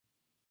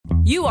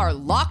You are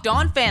Locked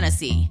On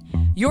Fantasy,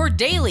 your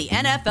daily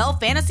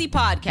NFL fantasy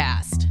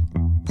podcast.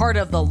 Part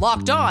of the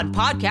Locked On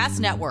Podcast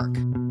Network,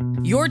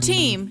 your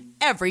team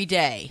every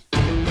day.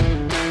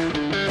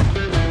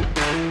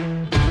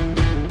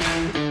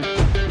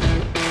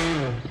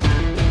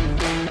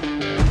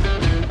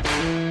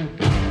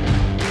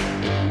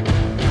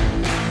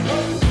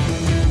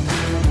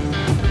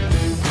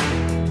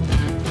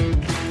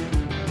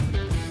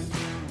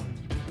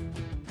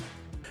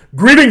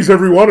 Greetings,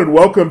 everyone, and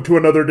welcome to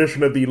another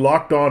edition of the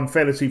Locked On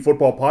Fantasy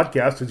Football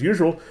Podcast. As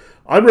usual,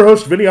 I'm your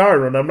host, Vinny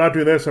Iyer, and I'm not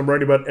doing this. I'm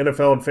writing about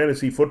NFL and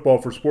fantasy football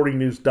for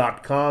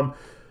SportingNews.com.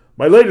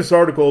 My latest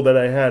article that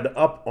I had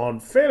up on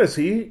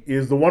fantasy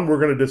is the one we're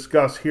going to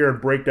discuss here and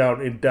break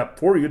down in depth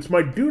for you. It's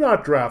my do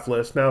not draft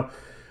list. Now,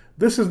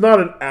 this is not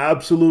an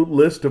absolute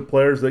list of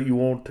players that you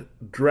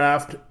won't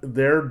draft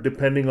there,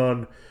 depending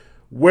on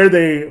where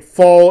they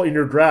fall in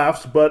your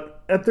drafts, but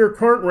at their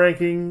current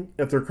ranking,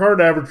 at their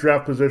current average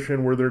draft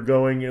position, where they're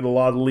going in a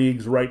lot of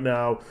leagues right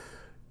now,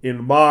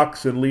 in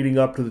mocks and leading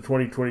up to the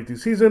 2022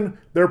 season,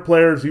 they're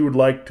players you would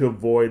like to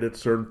avoid at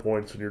certain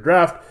points in your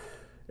draft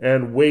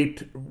and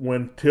wait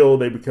until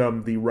they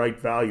become the right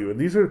value. And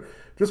these are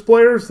just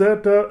players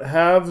that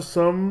have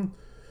some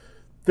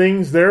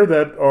things there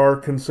that are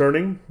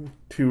concerning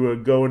to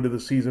go into the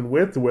season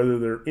with, whether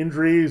they're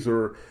injuries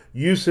or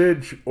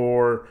usage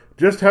or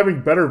just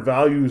having better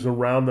values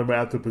around them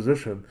at the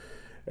position.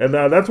 And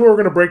that's what we're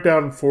going to break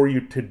down for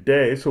you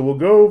today. So we'll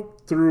go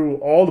through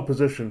all the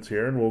positions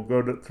here, and we'll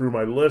go through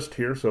my list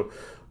here. So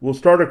we'll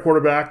start at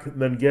quarterback, and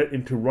then get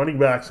into running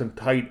backs and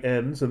tight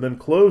ends, and then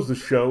close the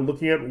show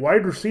looking at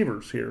wide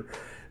receivers here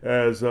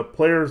as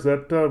players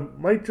that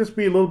might just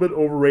be a little bit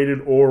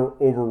overrated or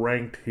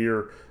overranked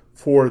here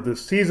for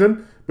this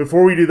season.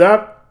 Before we do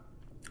that,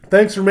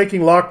 thanks for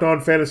making Locked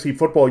On Fantasy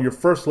Football your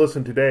first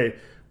listen today.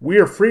 We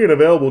are free and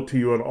available to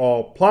you on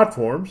all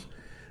platforms.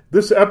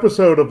 This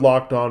episode of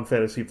Locked On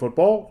Fantasy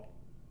Football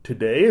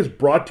today is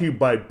brought to you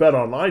by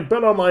BetOnline.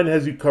 BetOnline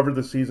has you covered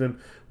this season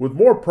with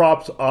more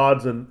props,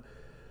 odds, and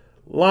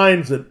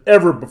lines than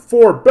ever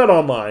before.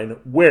 BetOnline,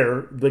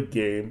 where the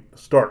game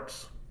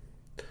starts.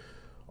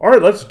 All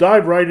right, let's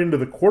dive right into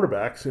the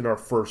quarterbacks in our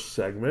first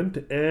segment.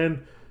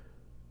 And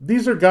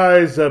these are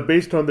guys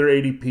based on their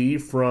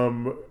ADP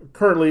from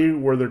currently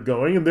where they're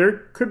going. And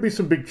there could be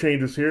some big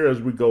changes here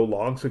as we go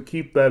along, so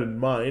keep that in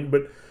mind.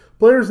 But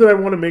players that I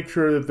want to make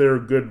sure that they're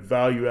good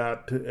value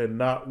at and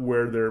not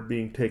where they're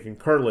being taken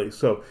currently.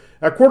 So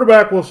at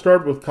quarterback, we'll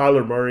start with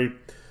Kyler Murray.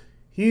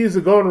 He's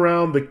going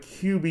around the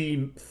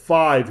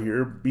QB5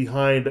 here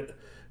behind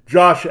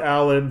Josh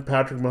Allen,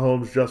 Patrick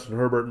Mahomes, Justin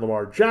Herbert, and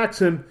Lamar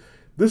Jackson.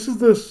 This is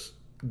this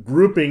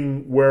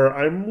grouping where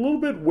I'm a little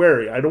bit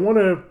wary. I don't want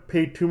to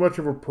pay too much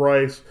of a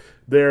price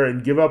there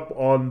and give up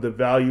on the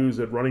values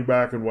at running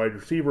back and wide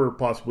receiver,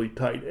 possibly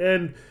tight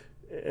end.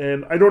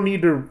 And I don't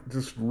need to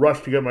just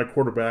rush to get my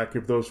quarterback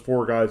if those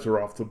four guys are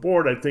off the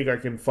board. I think I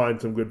can find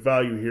some good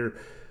value here.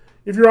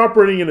 If you're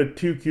operating in a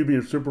 2 QB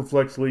or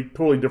Superflex league,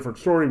 totally different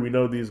story. We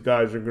know these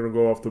guys are going to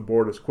go off the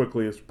board as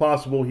quickly as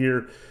possible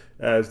here,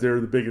 as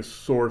they're the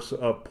biggest source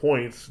of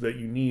points that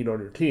you need on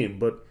your team.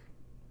 But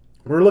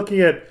we're looking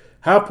at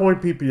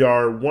half-point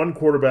PPR, one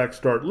quarterback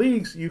start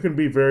leagues. You can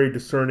be very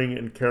discerning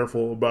and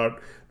careful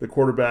about the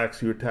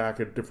quarterbacks you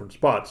attack at different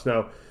spots.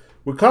 Now,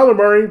 with Kyler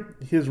Murray,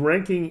 his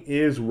ranking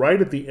is right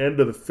at the end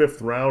of the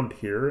fifth round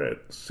here at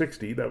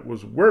 60. That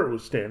was where it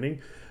was standing.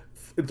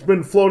 It's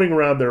been floating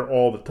around there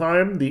all the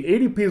time. The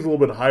ADP is a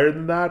little bit higher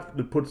than that.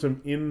 It puts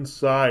him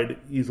inside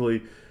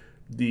easily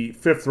the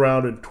fifth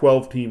round in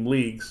 12-team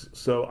leagues.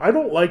 So I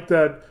don't like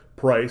that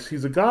price.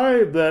 He's a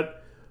guy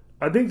that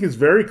I think is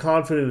very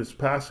confident in his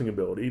passing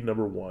ability,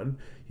 number one.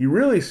 He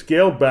really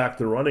scaled back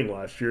the running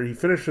last year. He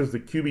finished as the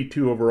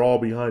QB2 overall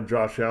behind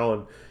Josh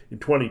Allen in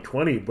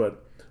 2020,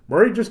 but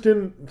Murray just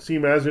didn't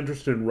seem as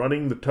interested in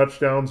running. The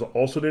touchdowns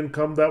also didn't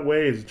come that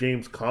way as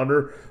James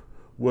Conner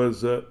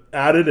was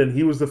added, and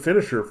he was the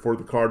finisher for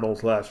the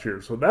Cardinals last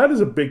year. So that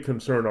is a big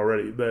concern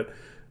already, that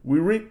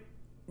we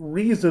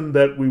reason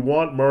that we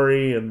want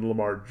Murray and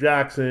Lamar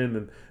Jackson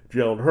and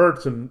Jalen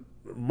Hurts, and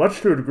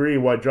much to a degree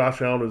why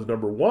Josh Allen is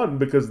number one,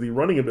 because of the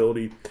running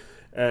ability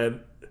and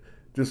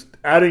just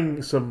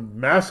adding some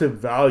massive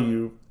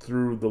value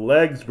through the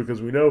legs,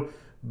 because we know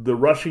the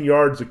rushing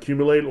yards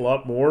accumulate a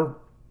lot more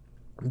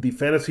the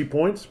fantasy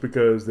points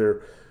because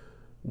they're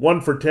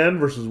 1 for 10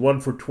 versus 1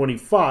 for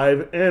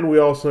 25, and we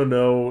also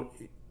know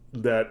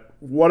that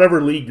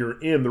whatever league you're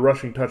in, the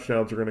rushing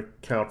touchdowns are going to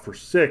count for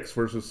 6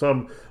 versus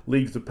some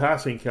leagues the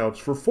passing counts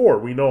for 4.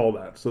 We know all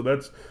that, so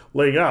that's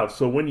laying out.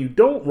 So when you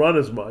don't run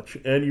as much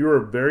and you're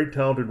a very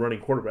talented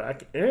running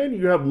quarterback and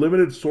you have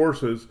limited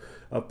sources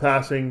of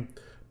passing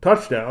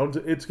touchdowns,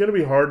 it's going to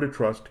be hard to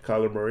trust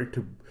Kyler Murray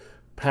to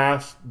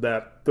pass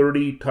that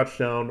 30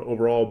 touchdown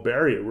overall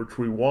barrier, which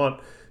we want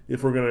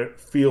if we're going to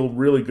feel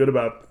really good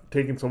about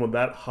taking someone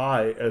that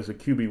high as a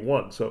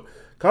QB1. So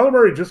Kyler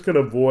Murray just going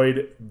to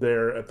avoid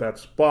there at that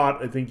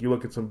spot. I think you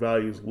look at some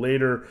values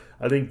later.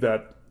 I think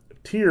that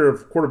tier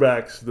of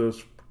quarterbacks,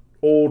 those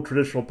old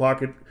traditional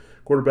pocket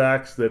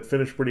quarterbacks that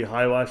finished pretty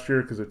high last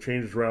year because it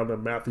changed around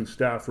on Matthew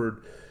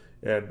Stafford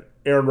and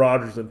Aaron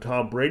Rodgers and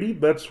Tom Brady.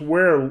 That's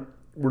where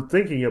we're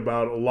thinking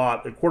about a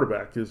lot at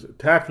quarterback, is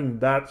attacking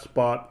that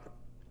spot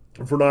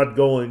for not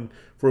going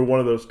for one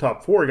of those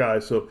top 4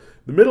 guys. So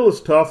the middle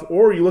is tough,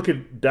 or you look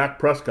at Dak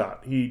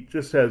Prescott. He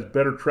just has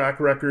better track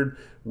record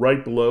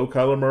right below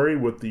Kyler Murray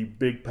with the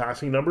big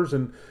passing numbers,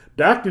 and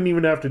Dak didn't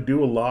even have to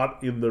do a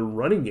lot in the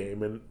running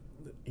game, and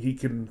he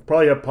can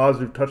probably have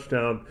positive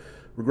touchdown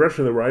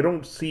regression there, where I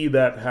don't see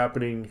that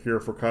happening here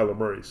for Kyler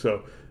Murray.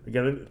 So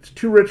again, it's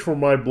too rich for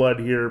my blood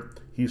here.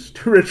 He's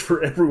too rich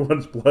for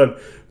everyone's blood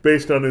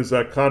based on his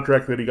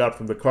contract that he got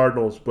from the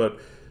Cardinals. But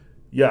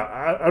yeah,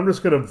 I'm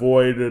just going to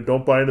avoid,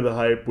 don't buy into the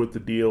hype with the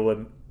deal.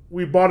 And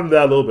we bought into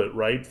that a little bit,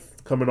 right?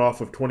 Coming off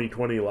of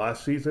 2020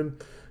 last season.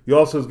 He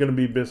also is going to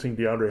be missing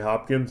DeAndre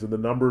Hopkins, and the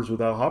numbers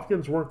without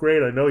Hopkins weren't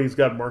great. I know he's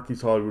got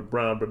Marquise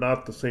Hollywood-Brown, but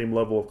not the same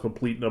level of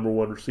complete number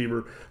 1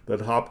 receiver that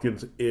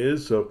Hopkins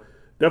is. So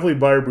definitely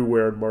buyer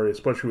beware in Murray,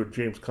 especially with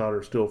James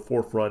Conner still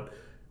forefront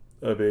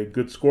of a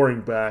good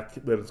scoring back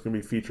that is going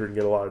to be featured and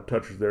get a lot of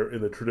touches there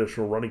in the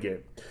traditional running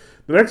game.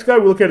 The next guy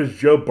we look at is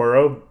Joe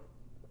Burrow.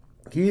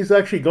 He's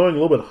actually going a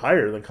little bit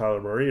higher than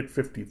Kyler Murray at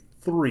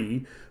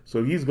 53,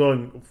 so he's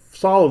going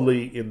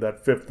solidly in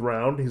that 5th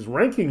round. His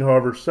ranking,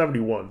 however,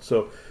 71,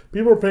 so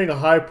people are paying a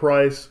high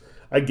price.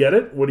 I get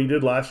it. What he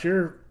did last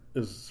year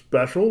is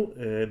special,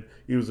 and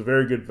he was a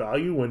very good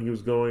value when he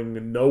was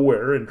going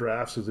nowhere in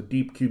drafts as a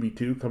deep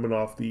QB2 coming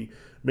off the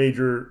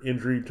major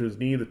injury to his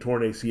knee, the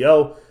torn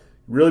ACL.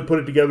 Really put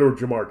it together with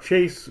Jamar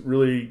Chase,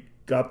 really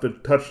got the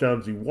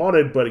touchdowns he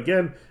wanted, but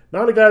again,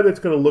 not a guy that's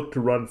going to look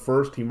to run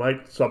first. He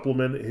might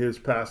supplement his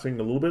passing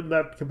a little bit in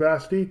that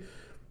capacity.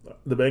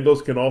 The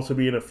Bengals can also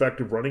be an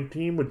effective running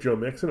team with Joe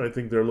Mixon. I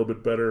think they're a little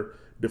bit better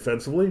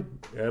defensively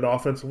and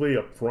offensively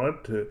up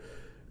front.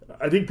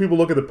 I think people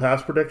look at the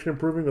pass protection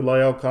improving with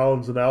La'el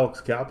Collins and Alex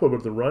Cappa,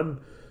 but the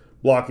run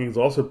blocking is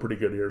also pretty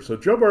good here. So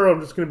Joe Burrow,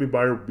 I'm just going to be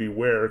buyer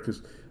beware,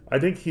 because I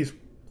think he's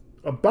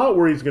about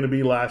where he's going to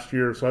be last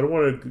year, so I don't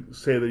want to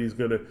say that he's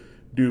going to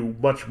do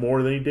much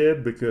more than he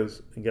did,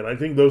 because, again, I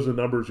think those are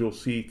the numbers you'll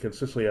see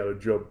consistently out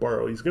of Joe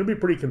Burrow. He's going to be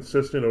pretty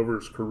consistent over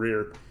his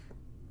career,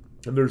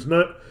 and there's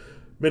not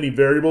many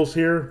variables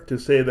here to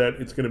say that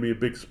it's going to be a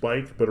big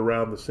spike, but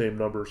around the same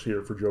numbers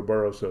here for Joe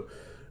Burrow. So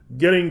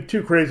getting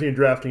too crazy and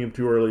drafting him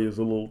too early is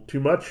a little too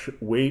much.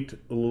 Wait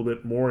a little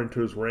bit more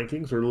into his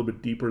rankings, or a little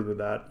bit deeper than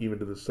that, even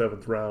to the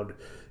 7th round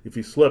if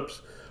he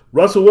slips.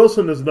 Russell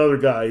Wilson is another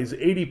guy. His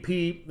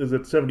ADP is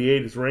at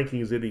 78. His ranking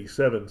is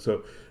 87.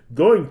 So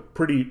going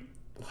pretty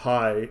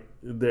high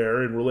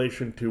there in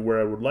relation to where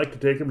I would like to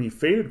take him. He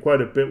faded quite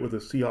a bit with the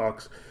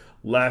Seahawks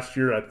last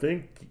year. I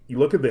think you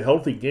look at the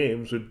healthy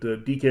games with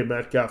DK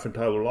Metcalf and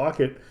Tyler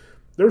Lockett,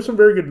 there were some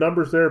very good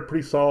numbers there,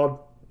 pretty solid,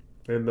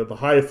 and the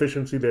high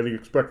efficiency that you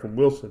expect from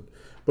Wilson.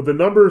 But the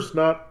numbers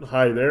not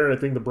high there, and I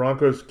think the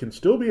Broncos can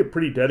still be a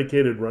pretty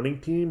dedicated running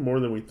team, more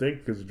than we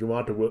think, because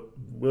Javonte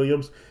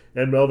Williams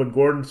and Melvin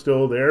Gordon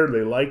still there.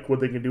 They like what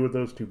they can do with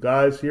those 2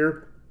 guys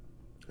here.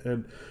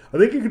 And I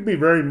think it could be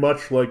very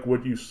much like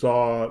what you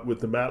saw with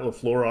the Matt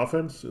LaFleur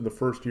offense in the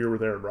first year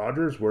with Aaron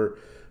Rodgers, where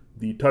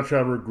the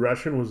touchdown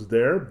regression was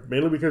there,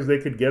 mainly because they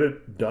could get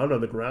it done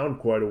on the ground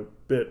quite a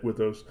bit with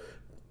those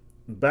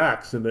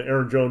backs, and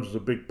Aaron Jones was a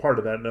big part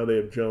of that. Now they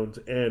have Jones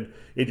and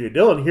A.J.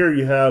 Dillon. Here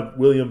you have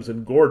Williams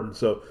and Gordon.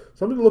 So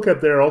something to look at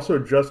there. Also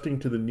adjusting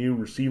to the new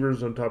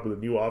receivers on top of the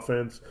new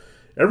offense.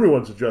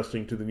 Everyone's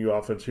adjusting to the new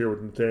offense here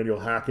with Nathaniel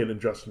Hackett and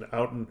Justin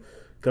Outten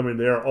coming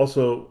there,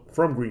 also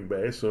from Green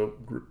Bay, so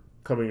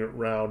coming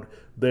around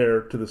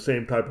there to the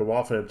same type of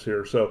offense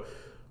here. So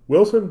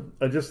Wilson,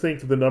 I just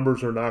think the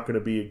numbers are not going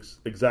to be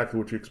exactly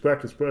what you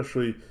expect,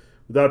 especially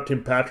without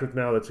Tim Patrick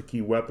now. That's a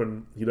key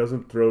weapon. He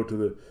doesn't throw to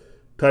the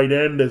tight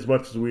end as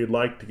much as we'd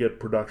like to get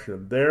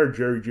production there.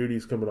 Jerry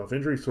Jeudy's coming off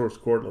injury, source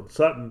Cortland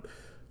Sutton.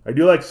 I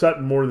do like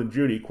Sutton more than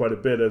Jeudy quite a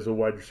bit as a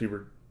wide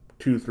receiver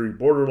 2-3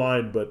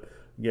 borderline, but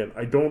again,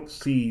 I don't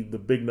see the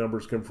big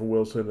numbers come from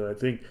Wilson, and I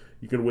think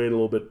you can wait a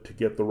little bit to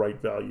get the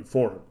right value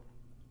for him.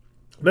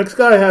 Next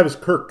guy I have is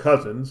Kirk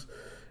Cousins,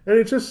 and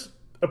it's just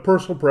a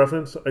personal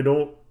preference. I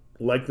don't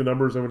like the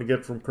numbers I'm going to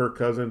get from Kirk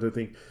Cousins. I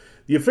think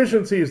the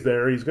efficiency is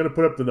there. He's going to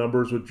put up the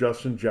numbers with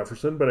Justin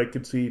Jefferson, but I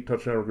could see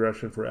touchdown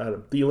regression for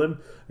Adam Thielen.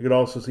 I could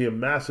also see a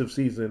massive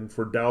season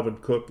for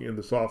Dalvin Cook in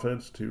this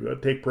offense to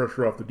take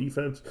pressure off the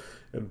defense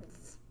and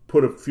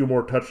put a few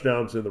more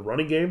touchdowns in the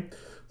running game.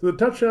 So the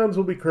touchdowns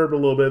will be curbed a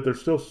little bit. They're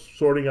still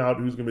sorting out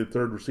who's going to be the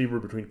third receiver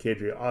between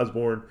KJ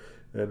Osborne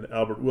and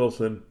Albert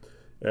Wilson.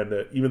 And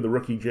even the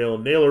rookie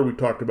Jalen Naylor, we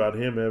talked about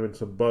him having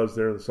some buzz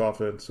there in this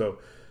offense. So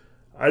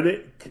I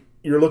think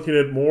you're looking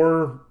at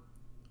more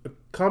a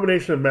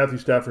combination of Matthew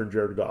Stafford and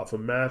Jared Goff, a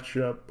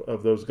matchup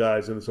of those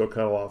guys in this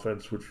O'Connell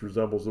offense, which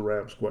resembles the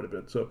Rams quite a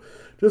bit. So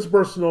just a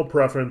personal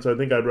preference. I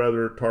think I'd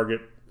rather target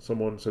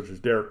someone such as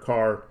Derek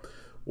Carr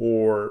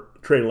or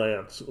Trey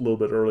Lance a little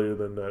bit earlier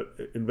than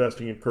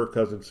investing in Kirk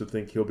Cousins to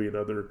think he'll be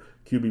another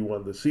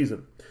QB1 this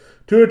season.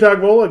 Tua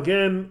Tagovailoa,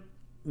 again,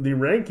 the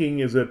ranking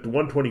is at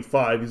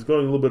 125. He's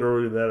going a little bit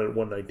earlier than that at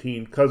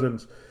 119.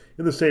 Cousins,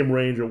 in the same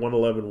range at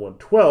 111,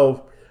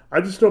 112.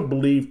 I just don't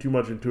believe too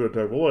much in Tua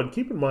Tagovailoa. And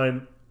keep in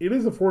mind, it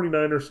is a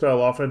 49ers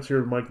style offense here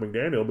with Mike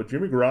McDaniel, but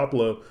Jimmy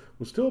Garoppolo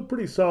was still a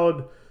pretty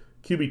solid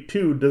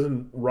QB2,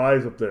 doesn't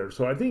rise up there.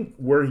 So I think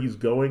where he's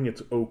going,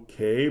 it's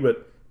okay,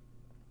 but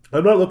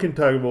I'm not looking at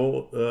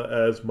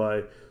Tagovailoa as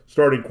my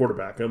starting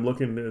quarterback. I'm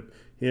looking at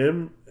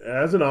him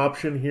as an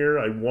option here.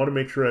 I want to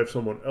make sure I have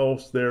someone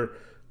else there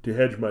to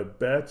hedge my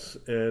bets.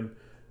 And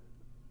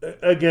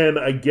again,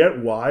 I get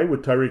why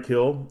with Tyreek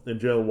Hill and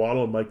Jalen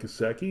Waddle and Mike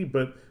Gesicki,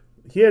 but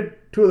he had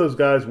two of those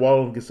guys,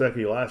 Waddle and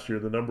Gesicki, last year.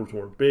 The numbers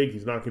weren't big.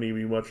 He's not going to give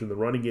me much in the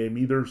running game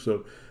either,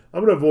 so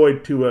I'm going to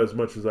avoid Tua as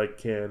much as I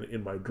can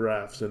in my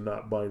drafts and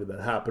not buy into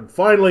that happen.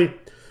 Finally,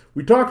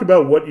 we talked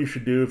about what you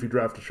should do if you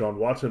draft Deshaun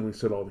Watson. We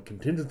said all the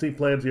contingency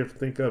plans you have to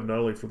think of, not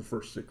only for the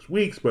first 6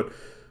 weeks, but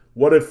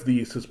what if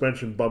the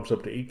suspension bumps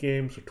up to 8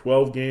 games or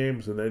 12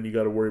 games, and then you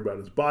got to worry about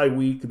his bye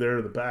week there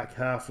in the back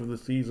half of the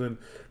season.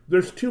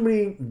 There's too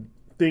many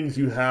things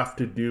you have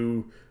to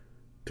do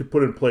to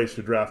put in place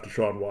to draft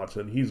Deshaun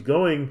Watson. He's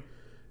going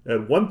at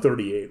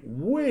 138,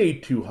 way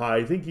too high.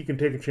 I think you can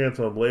take a chance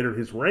on him later.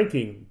 His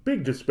ranking,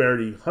 big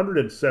disparity,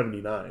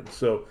 179.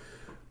 So,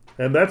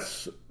 and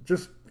that's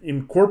just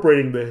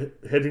incorporating the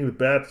hedging the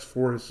bets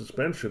for his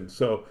suspension.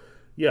 So,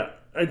 yeah,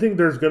 I think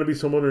there's going to be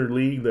someone in your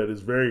league that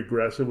is very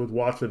aggressive with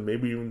Watson,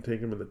 maybe even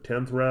take him in the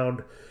 10th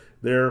round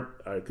there.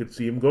 I could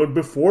see him going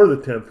before the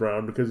 10th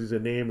round because he's a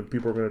name and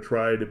people are going to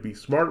try to be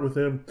smart with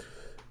him.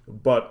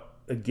 But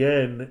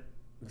again,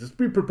 just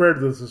be prepared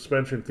that the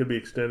suspension could be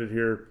extended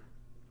here.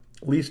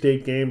 At least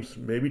 8 games,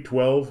 maybe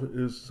 12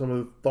 is some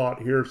of the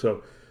thought here.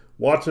 So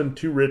Watson,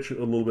 too rich a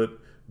little bit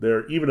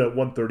there. Even at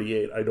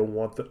 138, I don't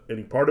want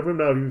any part of him.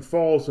 Now, if he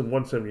falls in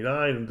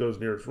 179 and goes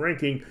near his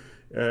ranking,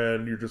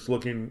 and you're just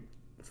looking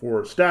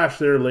for a stash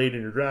there late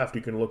in your draft,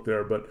 you can look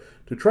there. But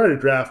to try to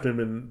draft him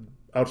and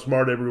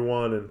outsmart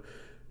everyone and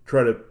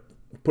try to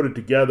put it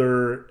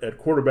together at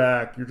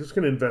quarterback, you're just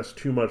going to invest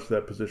too much to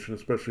that position,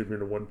 especially if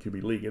you're in a 1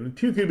 QB league. In a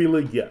 2 QB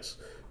league, yes,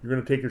 you're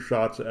going to take your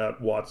shots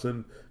at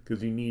Watson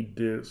because you need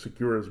to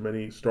secure as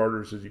many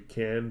starters as you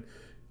can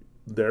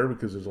there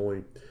because there's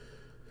only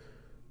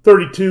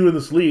 32 in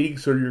this league,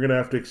 so you're going to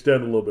have to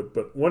extend a little bit.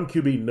 But 1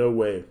 QB, no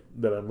way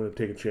that I'm going to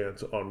take a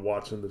chance on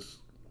Watson this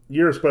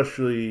year,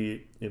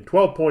 especially in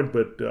 12-point,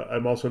 but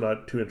I'm also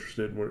not too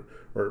interested in,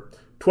 or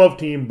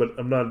 12-team, but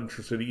I'm not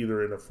interested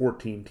either in a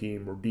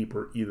 14-team or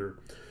deeper either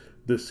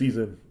this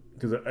season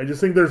because I just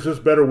think there's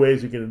just better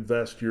ways you can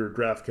invest your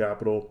draft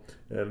capital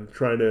and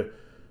trying to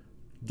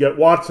get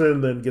Watson,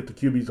 then get the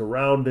QBs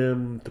around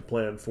him to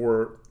plan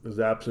for his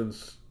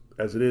absence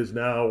as it is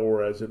now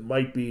or as it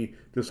might be,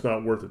 just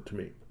not worth it to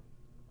me.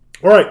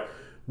 All right,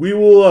 we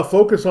will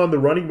focus on the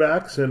running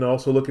backs and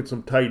also look at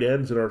some tight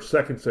ends in our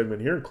second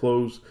segment here and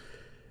close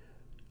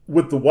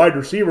with the wide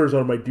receivers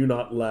on my do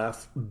not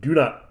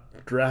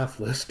draft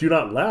list. Do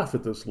not laugh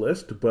at this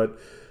list, but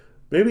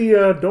maybe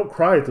don't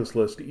cry at this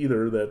list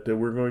either, that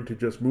we're going to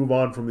just move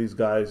on from these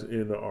guys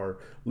in our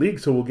league.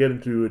 So we'll get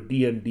into a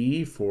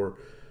D&D for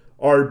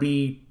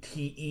RB,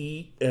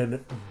 TE,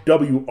 and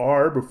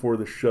WR before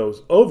the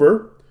show's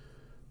over.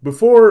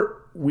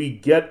 Before we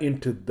get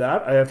into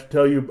that, I have to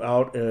tell you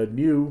about a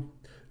new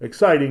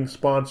exciting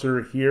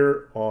sponsor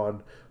here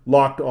on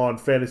Locked On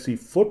Fantasy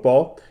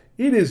Football.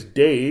 It is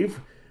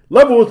Dave.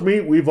 Level with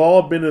me, we've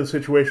all been in a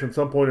situation at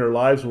some point in our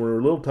lives where we're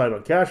a little tight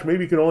on cash.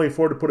 Maybe you can only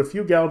afford to put a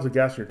few gallons of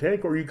gas in your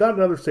tank, or you got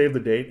another save the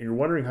date and you're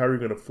wondering how you're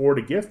going to afford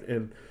a gift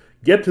and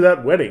get to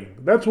that wedding.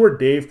 That's where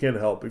Dave can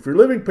help. If you're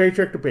living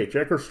paycheck to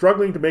paycheck or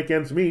struggling to make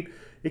ends meet,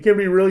 it can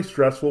be really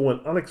stressful when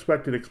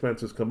unexpected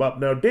expenses come up.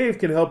 Now, Dave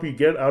can help you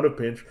get out of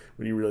pinch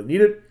when you really need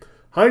it.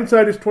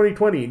 Hindsight is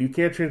 20/20 and you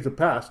can't change the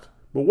past.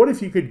 But what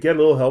if you could get a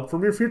little help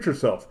from your future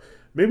self?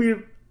 Maybe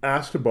you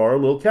asked to borrow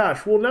a little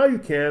cash. Well, now you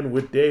can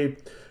with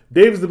Dave.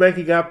 Dave is the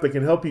banking app that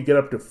can help you get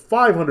up to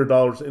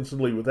 $500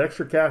 instantly with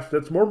extra cash.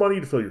 That's more money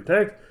to fill your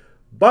tank,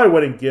 buy a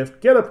wedding gift,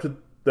 get up to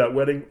that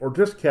wedding, or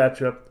just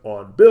catch up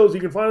on bills.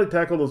 You can finally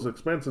tackle those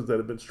expenses that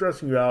have been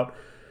stressing you out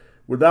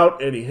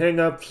without any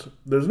hang-ups.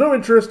 There's no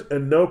interest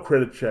and no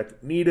credit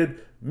check needed.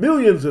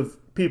 Millions of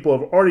people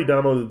have already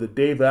downloaded the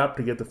Dave app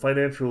to get the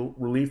financial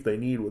relief they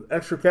need with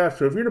extra cash.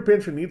 So if you're in a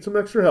pinch and need some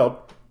extra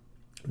help,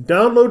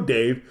 download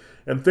Dave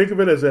and think of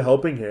it as a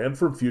helping hand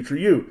for future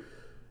you.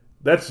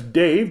 That's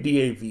Dave,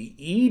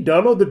 D-A-V-E.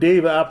 Download the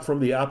Dave app from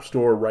the App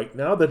Store right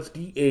now. That's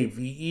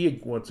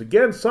D-A-V-E. Once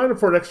again, sign up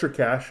for an extra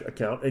cash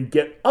account and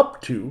get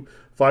up to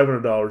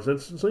 $500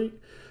 instantly.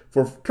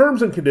 For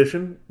terms and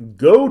conditions,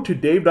 go to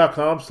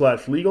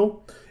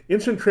dave.com/legal.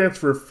 Instant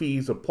transfer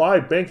fees apply.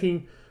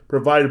 Banking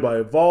provided by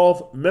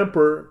Evolve,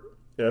 member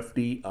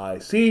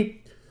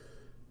FDIC.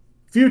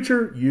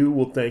 Future you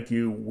will thank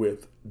you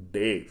with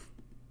Dave.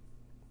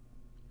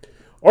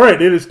 All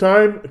right, it is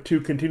time to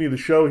continue the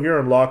show here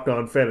on Locked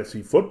On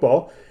Fantasy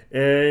Football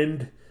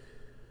and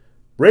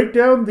break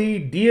down the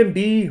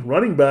D&D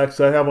running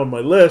backs I have on my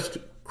list.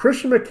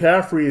 Christian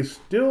McCaffrey is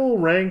still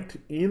ranked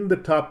in the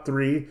top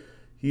 3.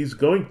 He's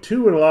going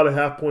 2 in a lot of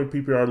half-point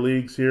PPR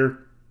leagues here.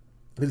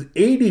 His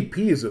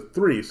ADP is a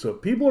 3, so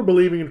people are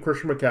believing in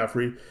Christian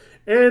McCaffrey.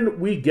 And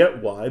we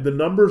get why. The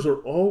numbers are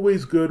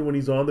always good when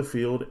he's on the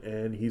field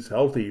and he's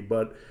healthy,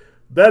 but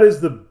that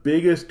is the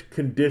biggest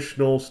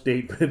conditional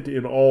statement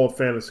in all of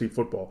fantasy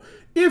football.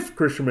 If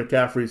Christian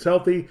McCaffrey is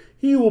healthy,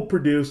 he will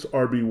produce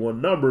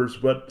RB1 numbers,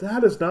 but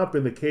that has not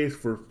been the case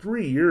for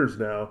 3 years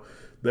now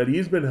that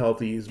he's been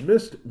healthy. He's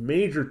missed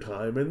major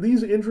time, and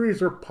these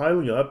injuries are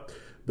piling up.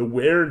 The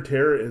wear and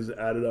tear has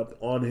added up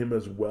on him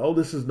as well.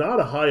 This is not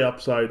a high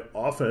upside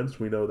offense.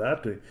 We know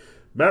that.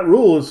 Matt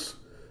Rule is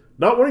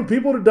not wanting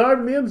people to dive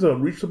in the end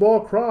zone, reach the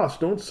ball across,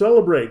 don't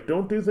celebrate,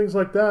 don't do things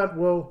like that.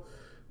 Well,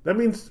 that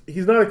means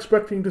he's not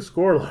expecting to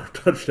score a lot of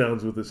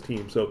touchdowns with this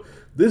team. So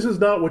this is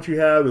not what you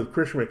have with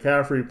Christian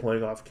McCaffrey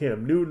playing off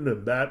Cam Newton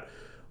and that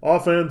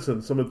offense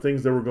and some of the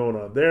things that were going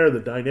on there. The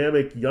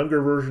dynamic,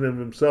 younger version of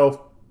himself.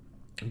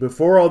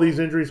 Before all these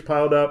injuries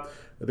piled up,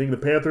 I think the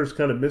Panthers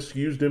kind of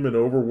misused him and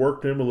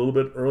overworked him a little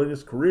bit early in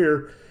his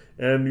career.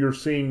 And you're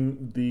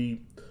seeing the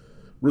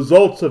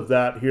results of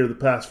that here the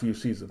past few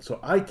seasons. So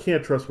I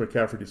can't trust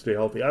McCaffrey to stay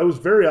healthy. I was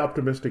very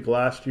optimistic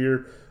last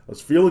year. I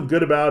was feeling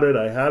good about it.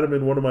 I had him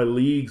in one of my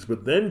leagues,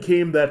 but then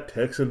came that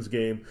Texans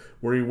game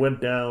where he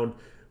went down.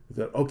 I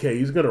thought, okay,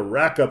 he's going to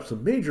rack up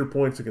some major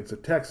points against the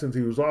Texans.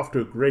 He was off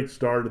to a great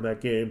start in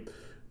that game.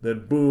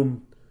 Then,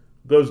 boom,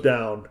 goes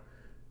down.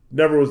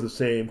 Never was the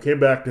same. Came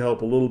back to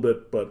help a little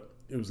bit, but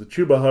it was the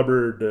Chuba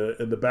Hubbard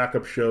and the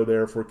backup show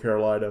there for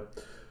Carolina.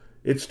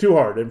 It's too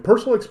hard. And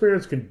personal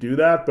experience can do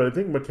that, but I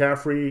think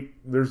McCaffrey,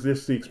 there's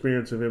the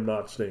experience of him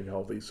not staying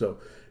healthy. So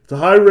it's a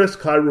high-risk,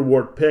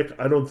 high-reward pick.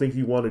 I don't think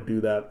you want to do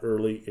that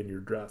early in your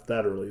draft,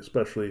 that early,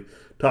 especially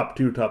top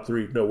 2, top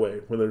 3, no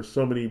way. When there's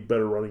so many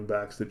better running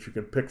backs that you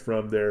can pick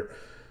from there.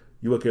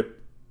 You look at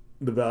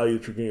the value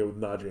that you're getting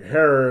with Najee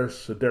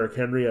Harris. Derrick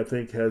Henry, I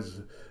think, has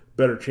a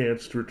better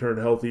chance to return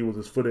healthy with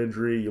his foot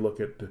injury. You look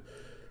at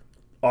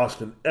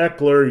Austin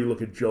Eckler. You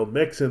look at Joe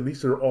Mixon.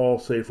 These are all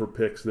safer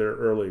picks there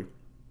early.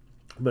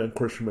 Then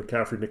Christian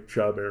McCaffrey, Nick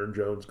Chubb, Aaron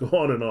Jones, go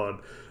on and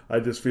on. I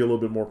just feel a little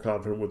bit more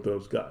confident with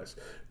those guys.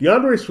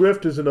 DeAndre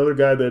Swift is another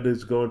guy that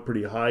is going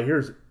pretty high.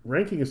 His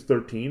ranking is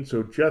 13,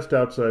 so just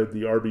outside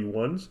the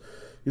RB1s.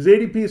 His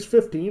ADP is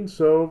 15,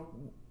 so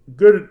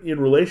good in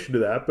relation to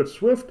that. But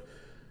Swift,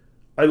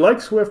 I like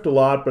Swift a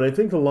lot, but I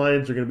think the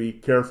Lions are going to be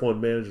careful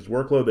and manage his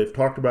workload. They've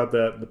talked about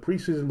that in the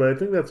preseason, but I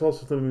think that's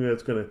also something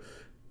that's going to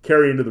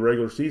carry into the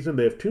regular season.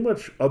 They have too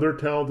much other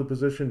talent at the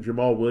position.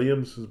 Jamal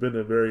Williams has been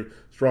a very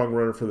strong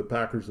runner for the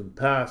Packers in the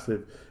past. They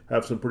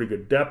have some pretty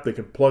good depth. They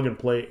can plug and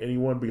play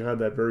anyone behind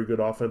that very good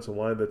offensive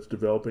line that's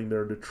developing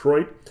there in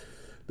Detroit.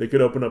 They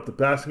could open up the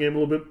passing game a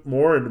little bit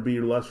more and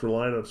be less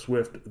reliant on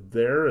Swift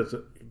there as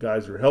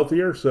guys are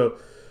healthier. So,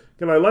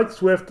 again, I like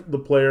Swift, the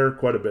player,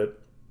 quite a bit.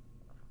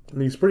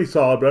 And he's pretty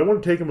solid, but I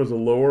want to take him as a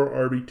lower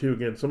RB2.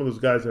 Again, some of those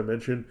guys I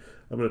mentioned,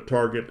 I'm going to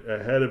target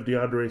ahead of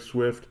DeAndre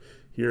Swift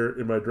here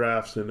in my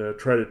drafts and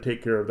try to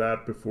take care of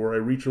that before I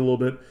reach a little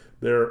bit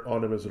there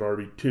on him as an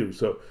RB2.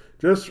 So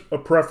just a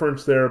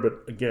preference there,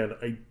 but again,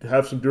 I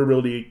have some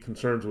durability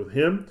concerns with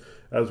him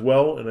as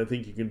well, and I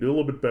think you can do a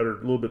little bit better,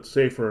 a little bit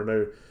safer, and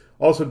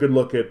I also could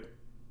look at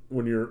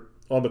when you're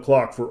on the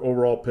clock for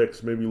overall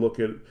picks, maybe look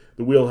at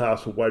the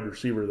wheelhouse of wide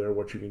receiver there,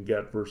 what you can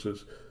get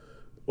versus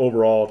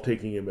overall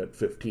taking him at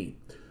 15.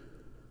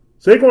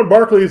 Saquon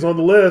Barkley is on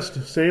the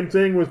list. Same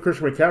thing with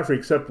Christian McCaffrey,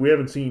 except we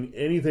haven't seen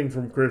anything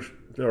from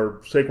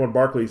Saquon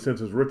Barkley since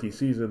his rookie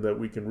season that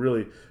we can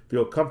really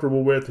feel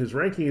comfortable with. His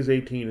ranking is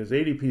 18. His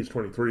ADP is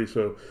 23.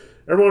 So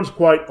everyone's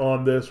quite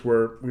on this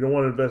where we don't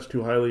want to invest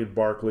too highly in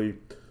Barkley.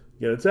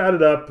 Again, it's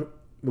added up.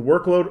 The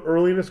workload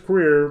early in his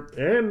career.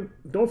 And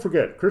don't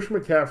forget, Christian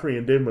McCaffrey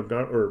and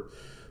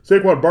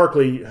Saquon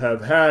Barkley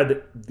have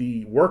had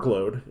the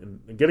workload.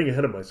 And getting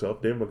ahead of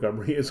myself, Dave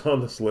Montgomery is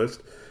on this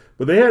list.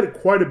 But they had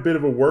quite a bit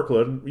of a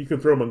workload. You can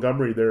throw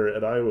Montgomery there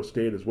at Iowa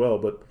State as well.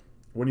 But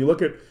when you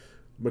look at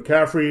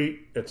McCaffrey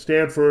at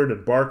Stanford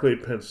and Barkley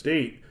at Penn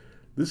State,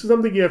 this is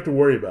something you have to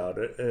worry about.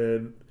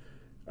 And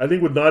I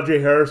think with Najee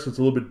Harris, it's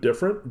a little bit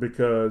different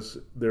because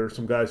there are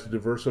some guys to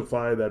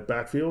diversify that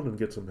backfield and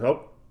get some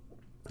help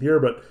here.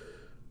 But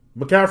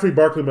McCaffrey,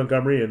 Barkley,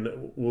 Montgomery,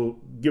 and we'll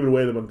give it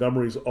away that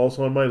Montgomery's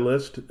also on my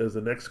list as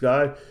the next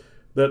guy,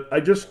 that I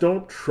just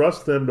don't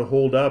trust them to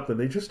hold up, and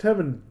they just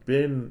haven't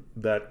been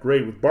that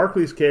great. With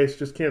Barkley's case,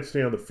 just can't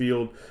stay on the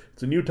field.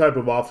 It's a new type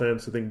of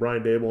offense. I think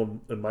Brian Dable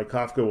and Mike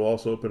Kafka will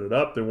also open it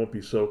up. They won't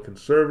be so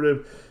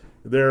conservative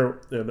there.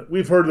 And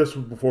we've heard this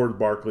before with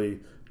Barkley.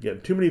 Again,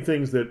 too many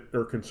things that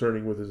are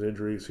concerning with his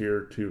injuries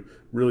here to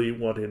really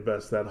want to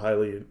invest that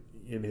highly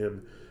in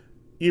him.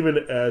 Even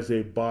as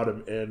a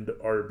bottom-end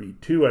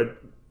RB2, I'd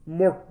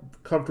more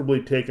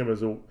comfortably take him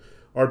as a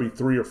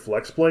RB3 or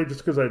flex play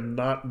just because I'm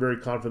not very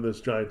confident in this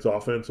Giants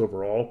offense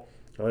overall.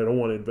 I don't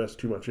want to invest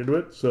too much into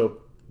it,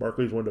 so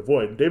Barkley's one to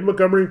avoid. David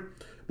Montgomery,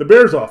 the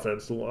Bears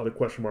offense, a lot of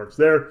question marks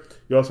there.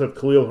 You also have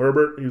Khalil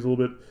Herbert. He's a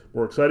little bit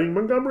more exciting.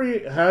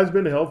 Montgomery has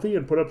been healthy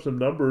and put up some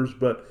numbers,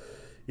 but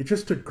it's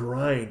just a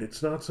grind.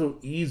 It's not so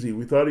easy.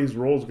 We thought his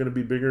role was going to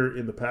be bigger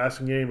in the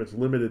passing game. It's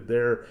limited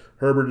there.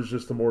 Herbert is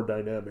just a more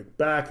dynamic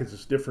back. It's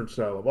a different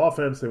style of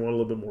offense. They want a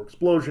little bit more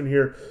explosion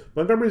here.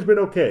 Montgomery's been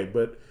okay,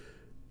 but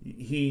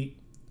he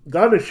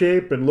got into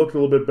shape and looked a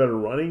little bit better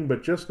running,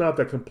 but just not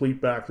the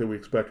complete back that we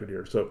expected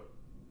here. So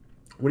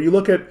when you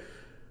look at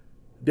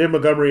Dave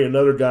Montgomery,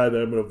 another guy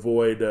that I'm going to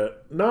avoid,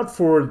 not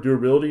for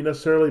durability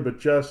necessarily, but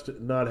just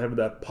not having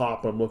that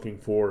pop I'm looking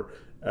for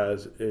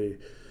as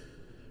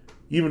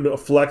even a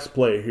flex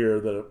play here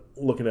that I'm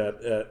looking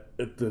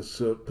at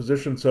this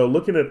position. So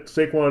looking at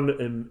Saquon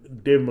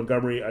and David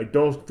Montgomery, I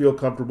don't feel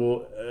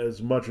comfortable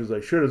as much as I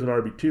should as an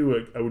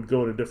RB2. I would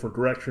go in a different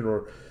direction,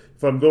 or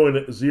if I'm going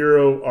at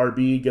 0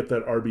 RB, get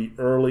that RB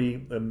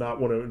early and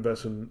not want to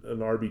invest in an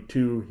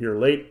RB2 here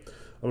late,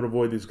 I'm going to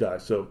avoid these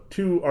guys. So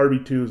 2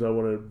 RB2s I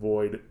want to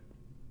avoid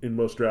in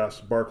most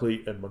drafts,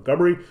 Barkley and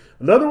Montgomery.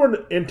 Another one,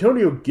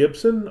 Antonio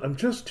Gibson. I'm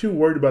just too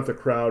worried about the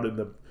crowd in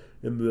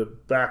the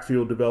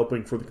backfield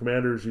developing for the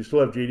Commanders. You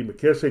still have J.D.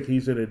 McKissick.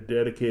 He's in a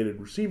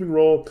dedicated receiving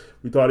role.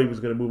 We thought he was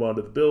going to move on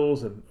to the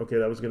Bills, and okay,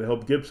 that was going to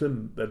help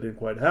Gibson. That didn't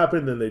quite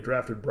happen. Then they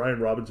drafted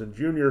Brian Robinson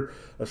Jr.,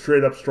 a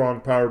straight-up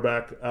strong power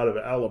back out of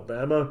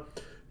Alabama.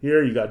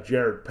 Here you got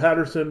Jared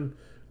Patterson.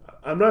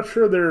 I'm not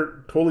sure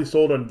they're totally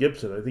sold on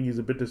Gibson. I think he's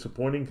a bit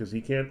disappointing because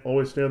he can't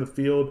always stay on the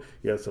field.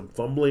 He has some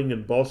fumbling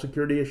and ball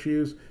security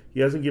issues.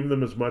 He hasn't given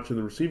them as much in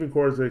the receiving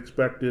corps as they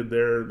expected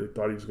there. They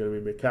thought he was going to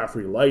be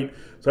McCaffrey light.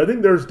 So I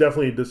think there's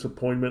definitely a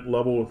disappointment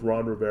level with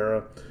Ron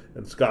Rivera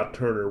and Scott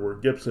Turner, where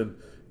Gibson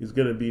is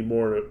going to be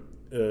more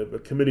a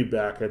committee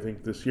back, I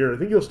think, this year. I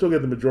think he'll still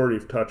get the majority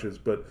of touches,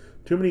 but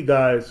too many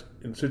guys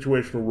in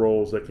situational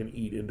roles that can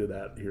eat into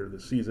that here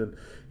this season.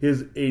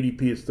 His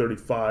ADP is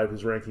 35.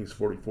 His ranking is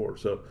 44.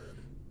 So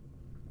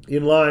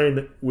in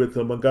line with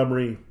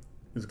Montgomery,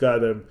 is a guy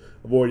that I'm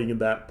avoiding in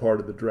that part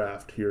of the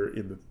draft here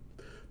in the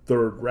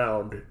third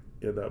round.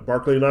 And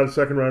Barkley, not a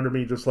second rounder to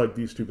me, just like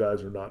these two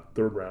guys are not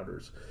third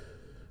rounders.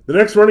 The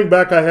next running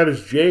back I have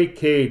is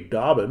J.K.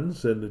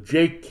 Dobbins, and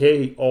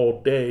J.K.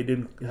 all day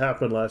didn't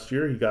happen last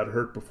year. He got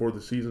hurt before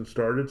the season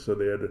started, so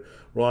they had to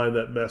rely on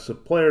that mess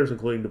of players,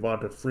 including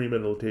Devonta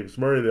Freeman and Latavius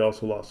Murray. They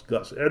also lost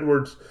Gus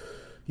Edwards.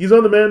 He's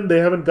on the mend. They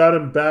haven't got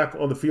him back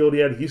on the field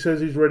yet. He says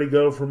he's ready to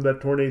go from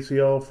that torn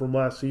ACL from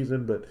last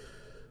season, but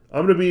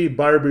I'm going to be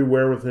buyer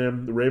beware with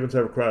him. The Ravens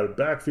have a crowded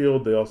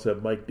backfield. They also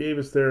have Mike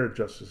Davis there,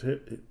 Justice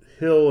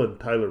Hill, and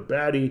Tyler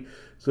Batty.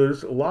 So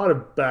there's a lot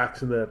of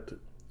backs in that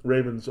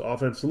Ravens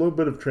offense. A little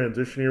bit of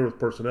transition here with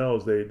personnel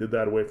as they did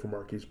that away from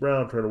Marquise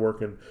Brown, trying to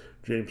work in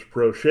James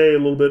Prochet a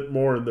little bit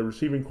more in the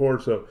receiving corps.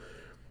 So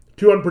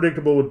too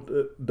unpredictable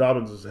with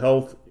Dobbins'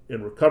 health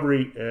and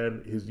recovery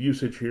and his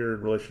usage here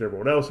in relation to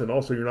everyone else. And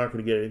also you're not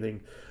going to get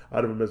anything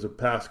out of him as a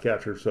pass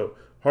catcher. So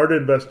hard to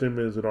invest in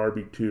him as an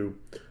RB2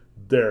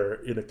 there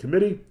in a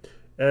committee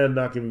and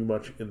not giving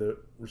much in the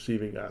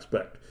receiving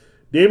aspect.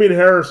 Damian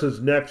Harris is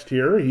next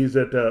here. He's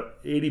at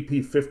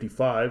ADP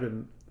 55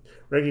 and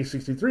ranking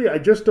 63. I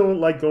just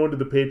don't like going to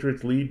the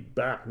Patriots lead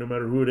back, no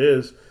matter who it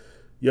is.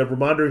 You have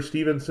Ramondre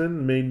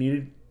Stevenson, may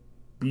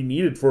be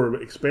needed for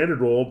an expanded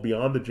role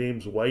beyond the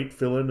James White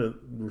fill-in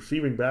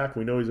receiving back.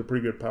 We know he's a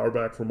pretty good power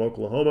back from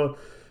Oklahoma.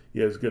 He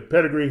has good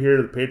pedigree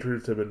here. The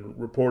Patriots have been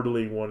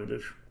reportedly wanting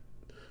to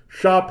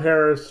shop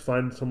Harris,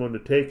 find someone to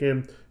take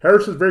him.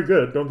 Harris is very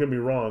good, don't get me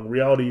wrong.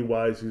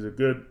 Reality-wise, he's a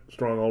good,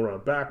 strong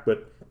all-around back,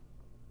 but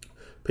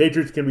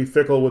Patriots can be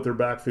fickle with their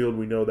backfield.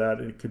 We know that,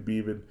 and it could be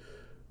even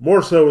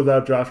more so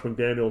without Josh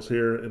McDaniels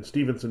here, and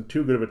Stevenson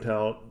too good of a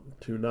talent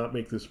to not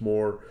make this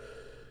more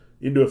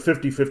into a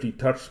 50-50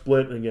 touch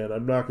split. And again,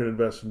 I'm not going to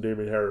invest in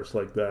Damian Harris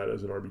like that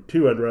as an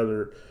RB2. I'd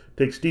rather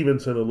take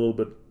Stevenson a little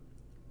bit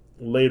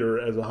later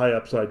as a high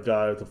upside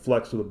guy with a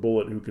flex of the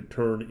bullet who could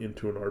turn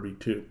into an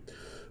RB2.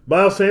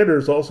 Miles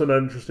Sanders, also not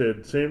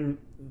interested. Same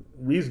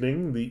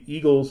reasoning. The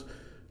Eagles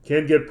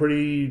can get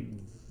pretty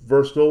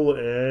versatile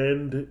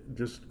and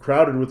just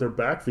crowded with their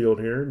backfield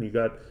here. And you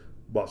got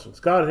Boston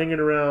Scott hanging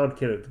around.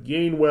 Kenneth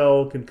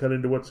Gainwell can cut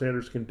into what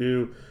Sanders can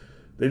do.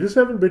 They just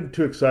haven't been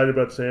too excited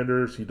about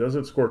Sanders. He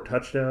doesn't score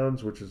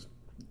touchdowns, which is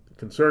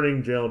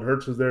concerning. Jalen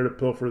Hurts is there to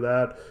pilfer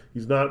that.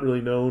 He's not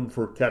really known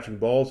for catching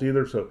balls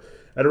either. So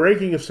at a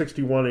ranking of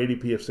 61,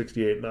 ADP of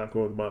 68, not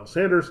going with Miles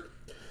Sanders.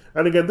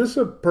 And again, this is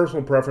a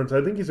personal preference.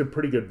 I think he's a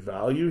pretty good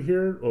value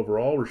here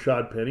overall.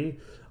 Rashad Penny,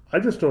 I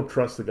just don't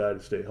trust the guy to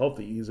stay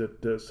healthy. He's at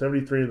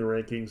 73 in the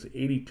rankings,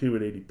 82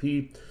 at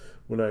ADP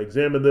when I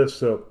examined this.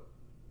 So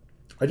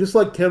I just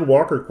like Ken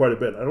Walker quite a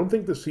bit. I don't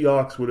think the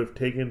Seahawks would have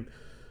taken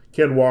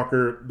Ken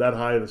Walker that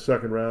high in the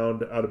second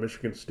round out of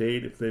Michigan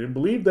State if they didn't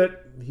believe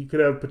that he could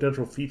have a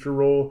potential feature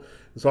role.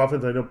 This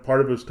offense, I know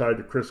part of it was tied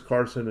to Chris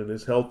Carson and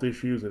his health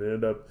issues, and it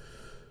ended up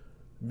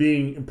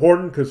being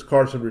important because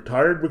Carson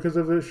retired because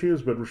of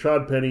issues. But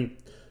Rashad Penny,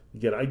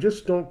 again, I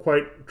just don't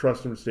quite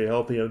trust him to stay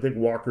healthy. And I think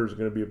Walker is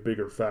going to be a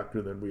bigger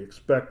factor than we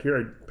expect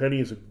here. Penny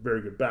is a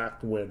very good back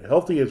when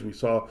healthy, as we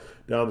saw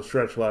down the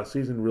stretch last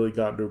season, really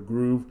got into a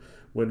groove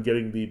when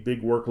getting the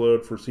big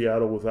workload for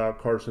Seattle without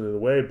Carson in the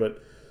way.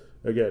 But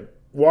again,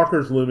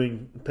 Walker's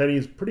looming.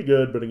 Penny's pretty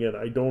good, but again,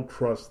 I don't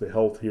trust the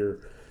health here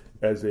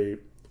as a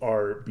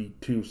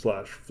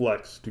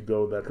RB2/flex to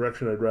go in that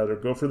direction. I'd rather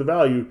go for the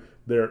value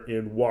there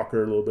in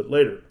Walker a little bit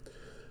later.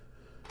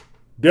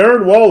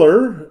 Darren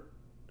Waller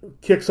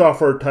kicks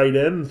off our tight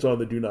ends on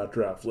the do not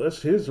draft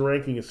list. His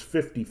ranking is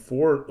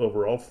 54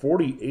 overall,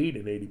 48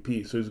 in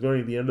ADP. So he's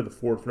going at the end of the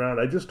fourth round.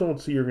 I just don't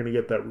see you're going to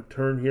get that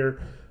return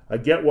here. I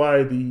get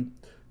why the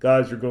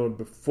guys are going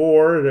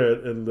before,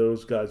 and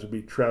those guys would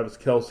be Travis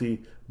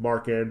Kelce,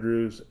 Mark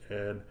Andrews,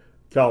 and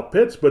Kyle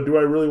Pitts. But do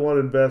I really want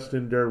to invest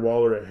in Darren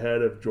Waller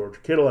ahead of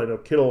George Kittle? I know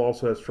Kittle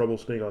also has trouble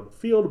staying on the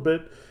field a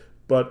bit,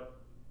 but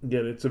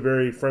again, it's a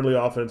very friendly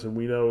offense, and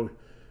we know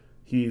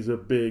he's a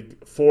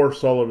big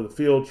force all over the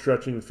field,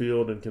 stretching the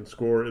field, and can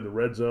score in the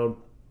red zone.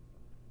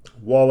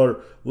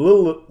 Waller, a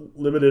little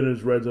limited in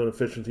his red zone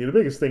efficiency. The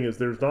biggest thing is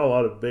there's not a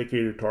lot of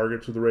vacated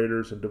targets with the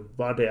Raiders, and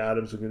Devontae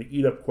Adams is going to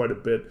eat up quite a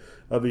bit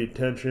of the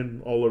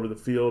attention all over the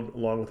field,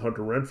 along with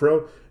Hunter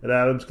Renfrow, and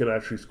Adams can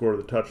actually score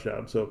the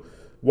touchdown. So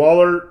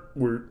Waller,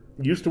 we're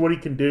used to what he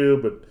can do,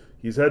 but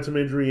he's had some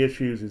injury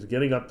issues. He's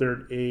getting up there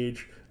in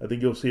age. I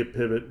think you'll see a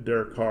pivot.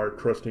 Derek Carr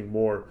trusting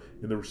more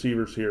in the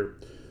receivers here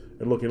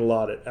and looking a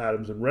lot at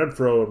Adams and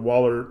Renfrow, and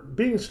Waller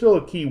being still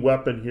a key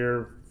weapon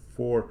here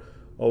for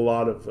a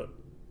lot of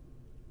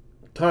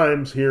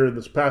times here in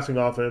this passing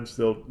offense.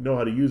 They'll know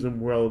how to use him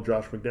well in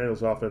Josh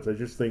McDaniels' offense. I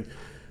just think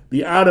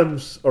the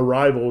Adams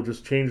arrival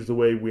just changed the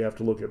way we have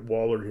to look at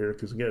Waller here,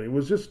 because again, it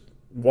was just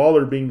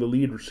Waller being the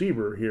lead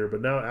receiver here,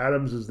 but now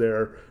Adams is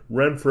there,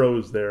 Renfrow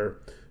is there,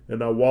 and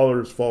now Waller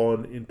has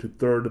fallen into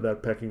third in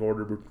that pecking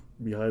order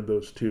behind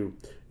those two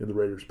in the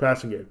Raiders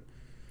passing game.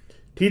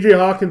 TJ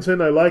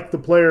Hawkinson, I like the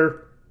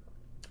player.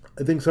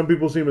 I think some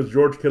people see him as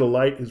George Kittle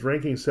light. His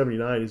ranking is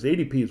 79. His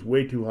ADP is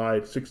way too high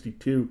at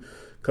 62,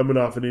 coming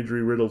off an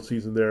injury-riddled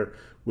season there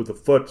with a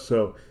foot.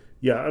 So,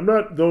 yeah, I'm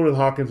not going with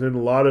Hawkinson.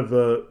 A lot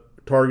of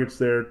targets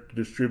there to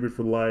distribute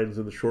for the Lions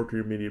in the short to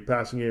intermediate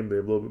passing game. They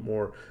have a little bit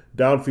more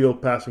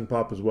downfield passing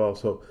pop as well.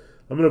 So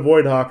I'm going to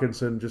avoid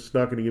Hawkinson. Just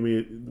not going to give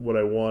me what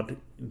I want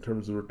in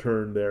terms of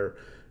return there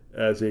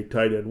as a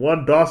tight end.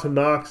 One, Dawson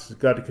Knox has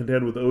got to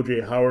contend with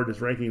O.J. Howard.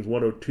 His ranking is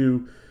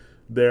 102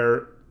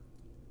 there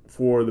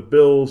for the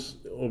Bills.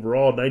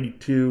 Overall,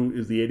 92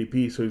 is the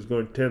ADP, so he's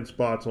going 10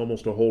 spots,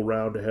 almost a whole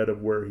round ahead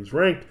of where he's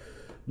ranked.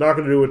 Not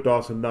going to do with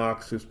Dawson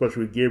Knox,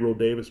 especially with Gabriel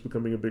Davis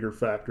becoming a bigger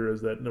factor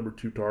as that number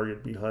 2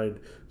 target behind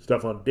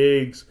Stephon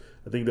Diggs.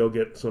 I think they'll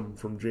get some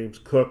from James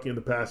Cook in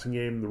the passing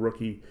game. The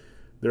rookie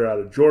there out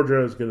of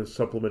Georgia is going to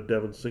supplement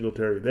Devin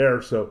Singletary there.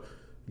 So,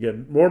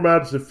 again, more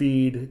mouths to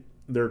feed.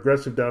 Their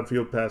aggressive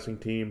downfield passing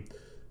team.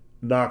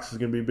 Knox is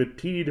going to be a bit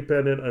TD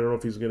dependent. I don't know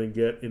if he's going to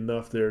get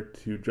enough there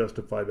to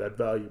justify that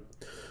value.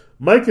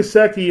 Mike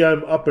Gesicki,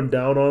 I'm up and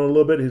down on a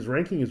little bit. His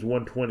ranking is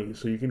 120,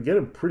 so you can get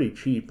him pretty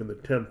cheap in the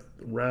 10th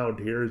round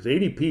here. His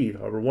ADP,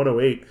 however,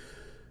 108.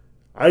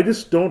 I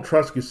just don't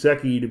trust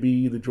Gesicki to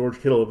be the George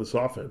Kittle of this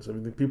offense. I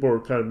mean, people are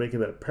kind of making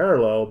that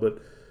parallel, but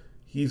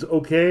he's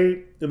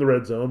okay in the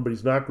red zone, but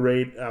he's not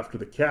great after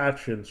the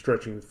catch and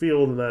stretching the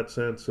field in that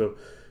sense. So,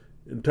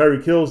 and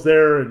Tyreek Hill's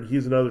there, and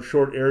he's another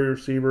short area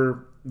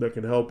receiver that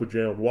can help with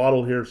Jalen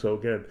Waddle here. So,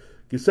 again,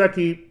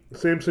 Gesicki,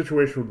 same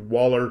situation with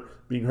Waller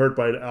being hurt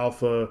by an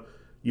alpha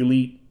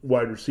elite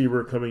wide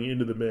receiver coming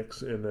into the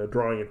mix and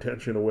drawing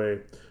attention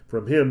away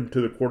from him to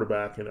the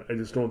quarterback, and I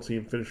just don't see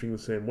him finishing the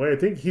same way. I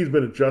think he's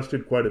been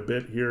adjusted quite a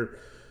bit here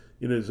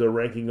in his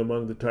ranking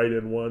among the tight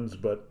end ones,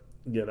 but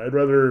again, I'd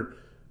rather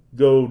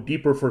go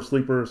deeper for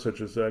sleepers such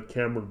as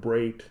Cameron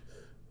Brate,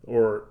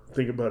 or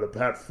think about a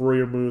Pat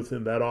Freiermuth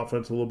in that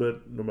offense a little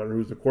bit, no matter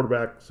who's the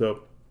quarterback.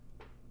 So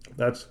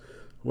that's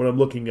what I'm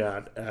looking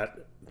at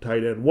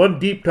tight end. One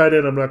deep tight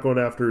end I'm not going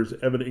after is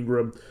Evan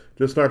Ingram.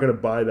 Just not going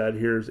to buy that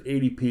here. His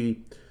ADP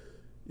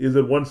is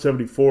at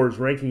 174. His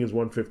ranking is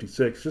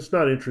 156. Just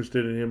not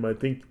interested in him. I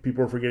think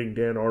people are forgetting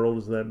Dan Arnold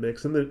is in that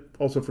mix, and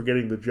also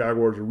forgetting the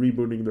Jaguars are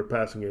rebooting their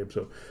passing game.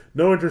 So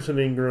no interest in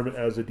Ingram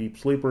as a deep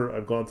sleeper.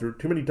 I've gone through it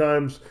too many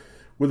times.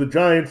 With the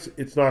Giants,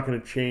 it's not going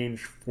to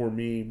change for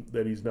me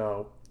that he's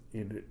now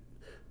in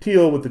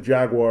teal with the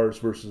Jaguars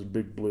versus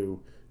Big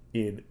Blue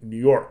in New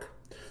York.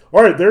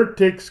 All right, there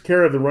takes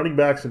care of the running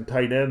backs and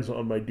tight ends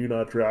on my do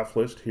not draft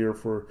list here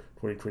for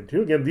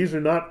 2022. Again, these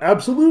are not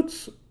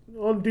absolutes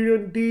on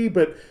D&D,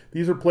 but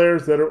these are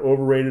players that are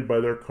overrated by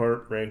their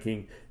current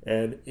ranking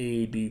and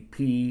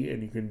ADP,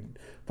 and you can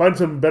find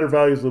some better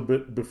values a little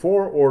bit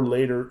before or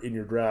later in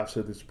your drafts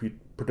at these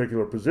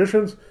particular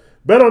positions.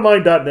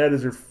 BetOnline.net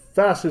is your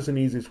fastest and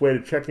easiest way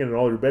to check in on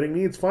all your betting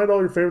needs. Find all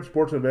your favorite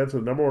sports and events at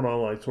the number one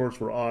online source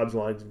for odds,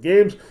 lines, and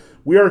games.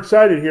 We are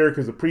excited here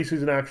because the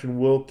preseason action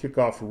will kick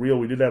off for real.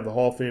 We did have the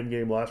Hall of Fame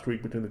game last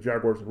week between the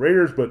Jaguars and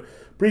Raiders, but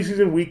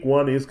preseason week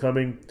 1 is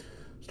coming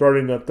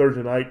starting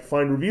Thursday night.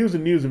 Find reviews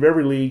and news of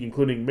every league,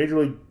 including Major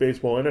League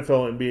Baseball,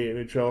 NFL, NBA,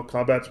 NHL,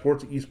 combat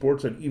sports,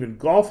 esports, and even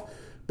golf.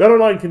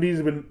 BetOnline continues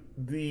to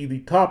be the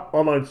top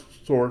online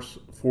source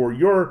for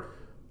your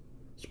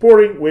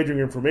sporting wagering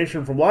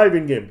information. From live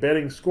in-game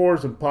betting,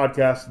 scores, and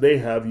podcasts, they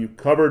have you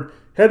covered.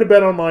 Head to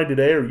BetOnline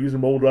today or use a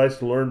mobile device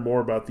to learn more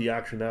about the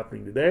action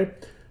happening today.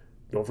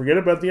 Don't forget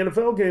about the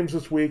NFL games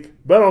this week.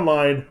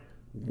 BetOnline,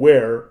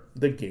 where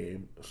the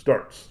game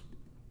starts.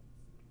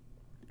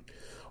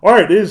 All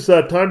right, it is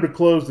time to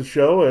close the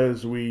show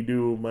as we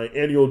do my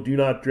annual Do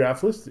Not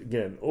Draft list.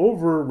 Again,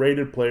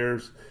 overrated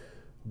players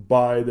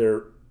by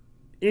their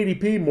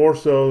ADP more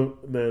so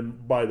than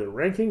by their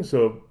ranking.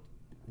 So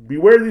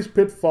beware these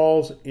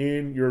pitfalls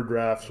in your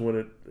drafts when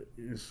it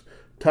is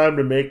time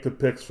to make the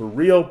picks for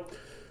real.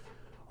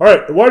 All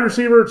right, the wide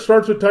receiver, it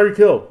starts with Tyreek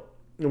Hill.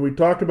 And we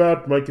talked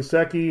about Mike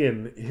Gesicki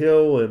and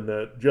Hill and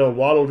Jalen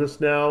Waddle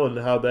just now and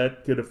how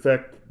that could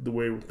affect the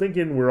way we're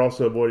thinking. We're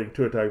also avoiding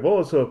Tua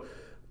Tagovailoa. So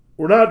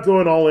we're not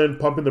going all in,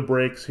 pumping the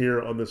brakes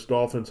here on this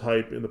Dolphins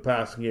hype in the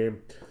passing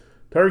game.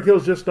 Tyreek Hill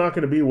is just not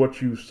going to be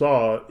what you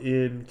saw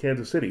in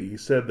Kansas City. He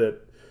said that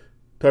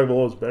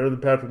Tagovailoa is better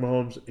than Patrick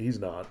Mahomes. He's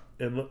not.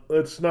 And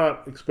let's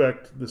not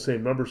expect the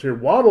same numbers here.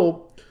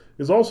 Waddle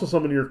is also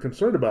someone you're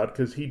concerned about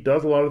because he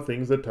does a lot of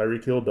things that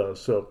Tyreek Hill does.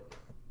 So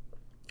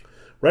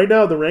right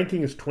now, the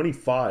ranking is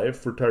 25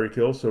 for Tyreek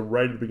Hill, so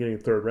right at the beginning of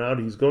the third round.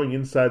 He's going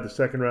inside the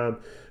second round.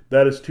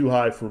 That is too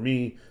high for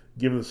me,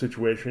 given the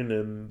situation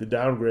and the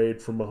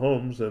downgrade from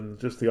Mahomes and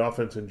just the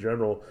offense in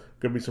general.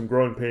 Going to be some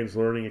growing pains,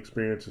 learning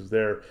experiences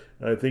there.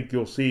 And I think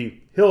you'll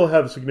see Hill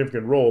have a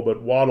significant role,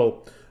 but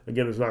Waddle,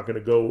 again, is not going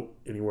to go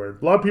anywhere.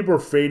 A lot of people are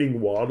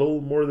fading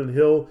Waddle more than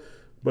Hill,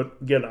 but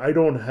again, I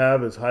don't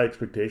have as high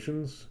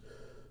expectations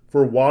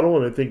for Waddle,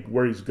 and I think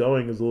where he's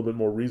going is a little bit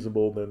more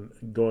reasonable than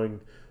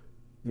going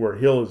where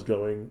Hill is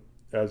going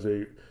as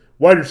a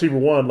wide receiver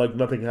one, like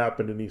nothing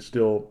happened and he's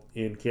still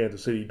in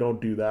Kansas City. Don't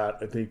do that.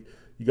 I think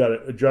you got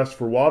to adjust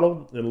for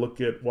Waddle and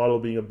look at Waddle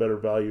being a better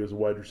value as a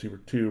wide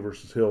receiver 2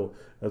 versus Hill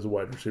as a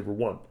wide receiver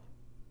 1.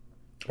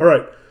 All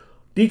right,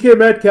 DK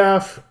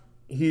Metcalf,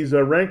 he's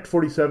ranked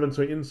 47,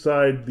 so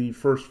inside the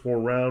first 4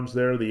 rounds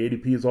there. The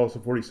ADP is also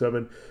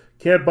 47.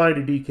 Can't bind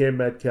a DK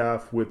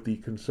Metcalf with the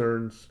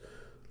concerns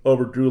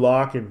over Drew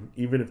Lock, and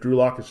even if Drew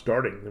Lock is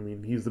starting, I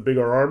mean, he's the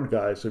bigger armed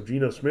guy, so if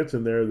Geno Smith's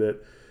in there,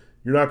 that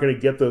you're not going to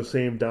get those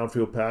same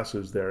downfield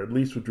passes there. At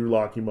least with Drew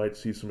Lock, you might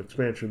see some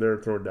expansion there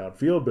throwing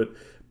downfield, but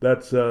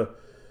that's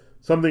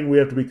something we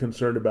have to be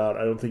concerned about.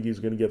 I don't think he's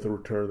going to get the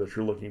return that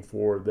you're looking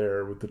for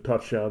there with the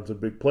touchdowns and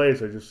big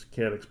plays. I just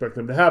can't expect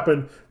them to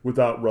happen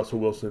without Russell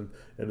Wilson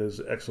and his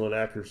excellent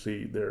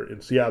accuracy there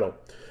in Seattle.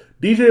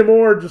 DJ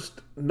Moore,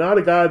 just not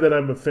a guy that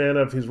I'm a fan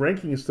of. His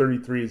ranking is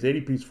 33, his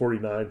ADP is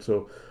 49,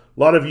 so a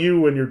lot of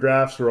you in your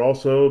drafts are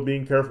also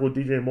being careful with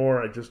DJ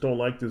Moore. I just don't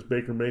like this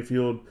Baker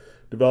Mayfield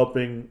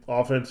developing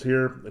offense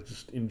here.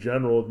 Just in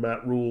general,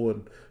 Matt Rule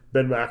and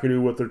Ben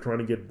McAdoo, what they're trying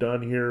to get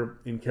done here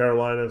in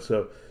Carolina.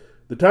 So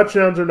the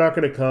touchdowns are not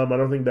going to come. I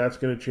don't think that's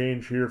going to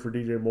change here for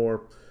DJ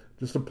Moore.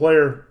 Just a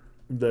player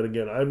that,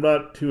 again, I'm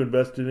not too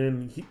invested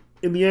in.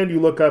 In the end, you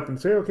look up and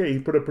say, okay, he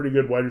put up pretty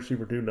good wide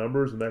receiver 2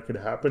 numbers, and that could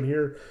happen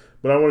here.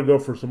 But I want to go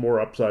for some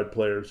more upside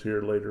players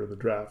here later in the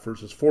draft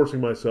versus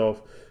forcing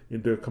myself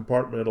into a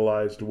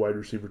compartmentalized wide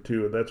receiver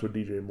 2, and that's what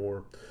DJ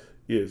Moore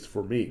is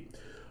for me.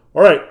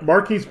 All right,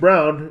 Marquise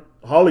Brown,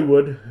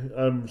 Hollywood.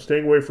 I'm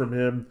staying away from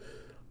him.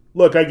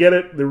 Look, I get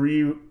it. The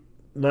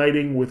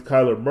reuniting with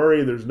Kyler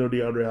Murray. There's no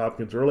DeAndre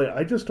Hopkins early.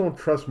 I just don't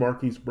trust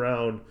Marquise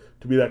Brown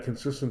to be that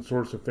consistent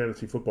source of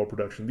fantasy football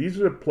production. These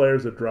are the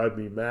players that drive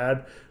me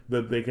mad,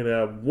 that they can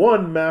have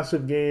one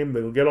massive game,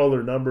 they'll get all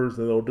their numbers,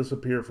 and they'll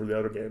disappear for the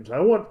other games. I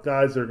want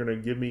guys that are going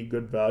to give me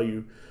good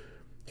value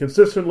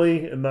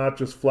consistently and not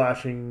just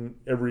flashing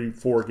every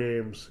 4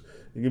 games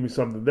and give me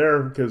something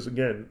there. Because,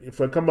 again,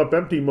 if I come up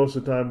empty most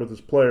of the time with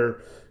this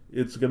player,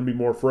 it's going to be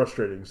more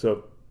frustrating.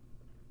 So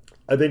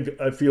I think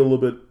I feel a little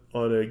bit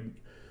on a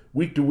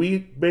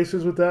week-to-week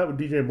basis with that, with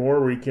DJ Moore,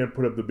 where he can't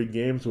put up the big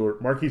games, or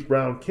Marquise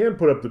Brown can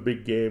put up the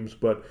big games,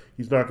 but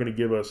he's not going to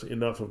give us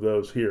enough of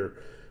those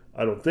here,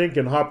 I don't think.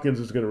 And Hopkins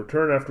is going to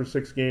return after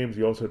 6 games.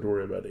 You also have to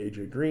worry about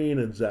A.J. Green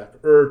and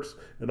Zach Ertz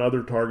and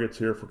other targets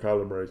here for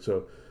Kyler Murray.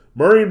 So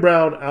Murray and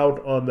Brown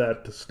out on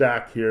that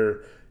stack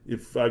here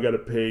if I got to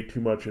pay too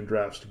much in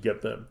drafts to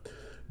get them.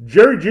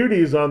 Jerry Jeudy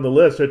is on the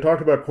list. I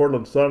talked about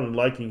Cortland Sutton and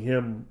liking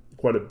him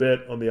quite a bit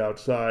on the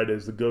outside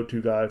as the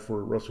go-to guy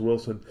for Russell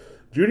Wilson.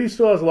 Jeudy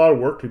still has a lot of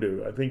work to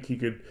do. I think he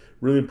could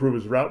really improve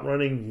his route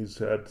running. He's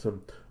had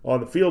some off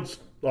the field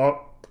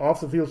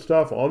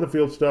stuff, on the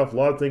field stuff, a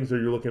lot of things that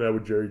you're looking at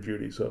with Jerry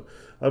Jeudy. So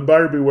I'm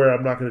buyer beware.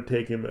 I'm not going to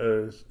take him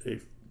as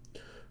a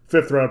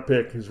 5th round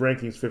pick. His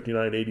ranking is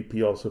 59,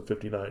 ADP also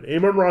 59.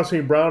 Amon-Ra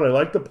St. Brown, I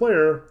like the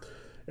player,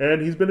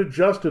 and he's been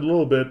adjusted a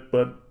little bit,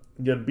 but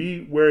again,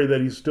 be wary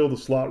that he's still the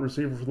slot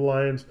receiver for the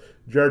Lions.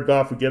 Jared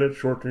Goff, we get it,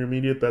 short to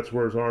intermediate. That's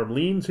where his arm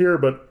leans here,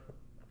 but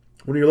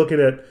when you're looking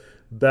at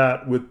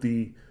that with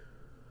the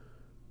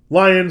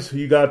Lions,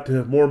 you got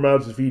more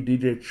mouths to feed.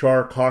 DJ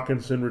Chark,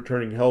 Hawkinson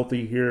returning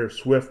healthy here.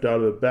 Swift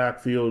out of the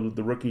backfield.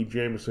 The rookie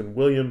Jameson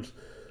Williams.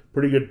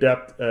 Pretty good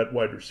depth at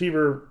wide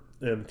receiver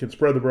and can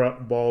spread the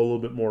ball a little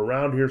bit more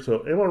around here. So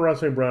Amon-Ra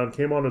St. Brown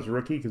came on as a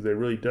rookie because they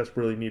really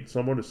desperately need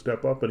someone to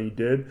step up, and he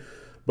did.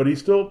 But he's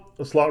still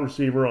a slot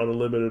receiver on a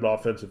limited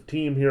offensive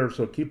team here,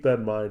 so keep that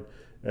in mind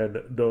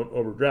and don't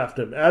overdraft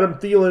him. Adam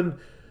Thielen,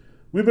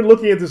 we've been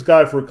looking at this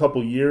guy for a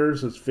couple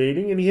years as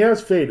fading, and he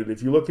has faded.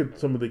 If you look at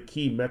some of the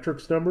key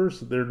metrics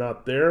numbers, they're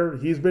not there.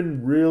 He's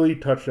been really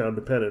touchdown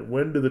dependent.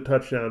 When do the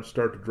touchdowns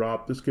start to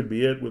drop? This could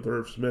be it with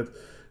Irv Smith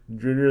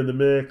Jr. in the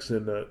mix,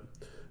 and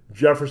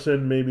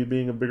Jefferson maybe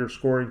being a bigger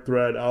scoring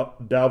threat.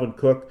 Dalvin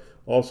Cook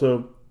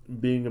also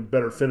being a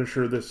better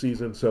finisher this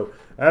season. So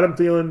Adam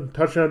Thielen,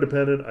 touchdown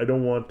dependent. I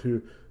don't want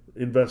to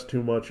invest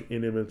too much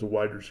in him as a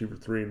wide receiver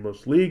 3 in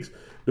most leagues.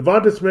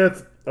 Devonta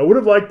Smith, I would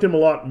have liked him a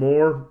lot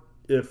more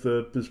if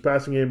his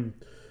passing game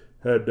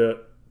had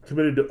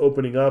committed to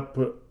opening up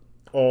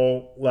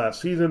all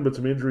last season, but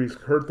some injuries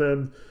hurt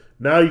them.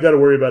 Now you got to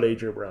worry about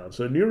A.J. Brown.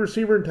 So a new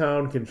receiver in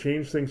town can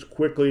change things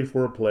quickly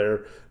for a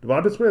player.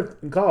 Devonta Smith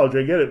in college,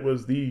 I get it,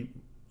 was the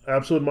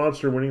absolute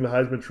monster winning the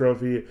Heisman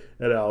Trophy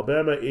at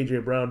Alabama. A.J.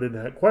 Brown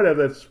didn't quite have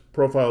that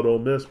profile at Ole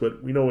Miss,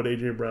 but we know what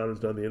A.J. Brown has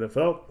done in the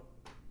NFL.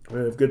 We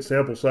have good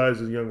sample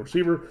size as a young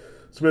receiver.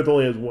 Smith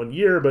only has 1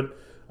 year, but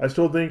I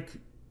still think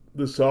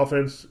this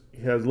offense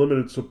has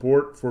limited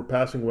support for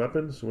passing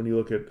weapons when you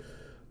look at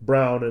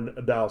Brown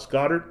and Dallas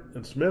Goedert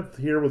and Smith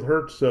here with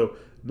Hurts. So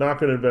not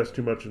going to invest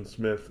too much in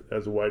Smith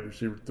as a wide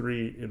receiver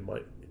 3 in my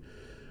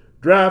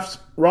drafts.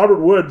 Robert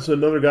Woods,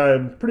 another guy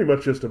I'm pretty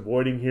much just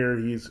avoiding here.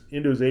 He's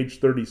into his age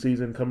 30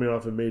 season, coming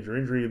off a major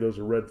injury. Those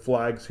are red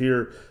flags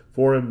here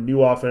for him.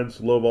 New offense,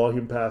 low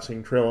volume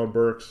passing. Treylon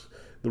Burks,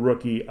 the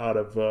rookie out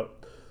of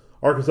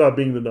Arkansas,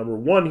 being the number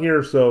 1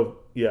 here. So,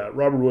 yeah,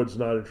 Robert Woods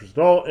not interested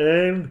at all.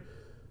 And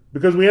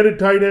because we ended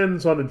tight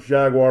ends on the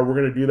Jaguar, we're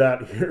going to do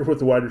that here with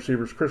the wide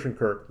receivers. Christian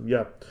Kirk,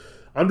 yeah.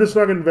 I'm just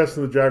not going to invest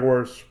in the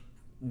Jaguars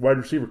wide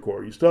receiver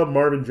core. You still have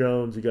Marvin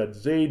Jones. You got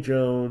Zay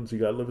Jones. You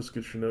got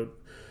Laviska Shenault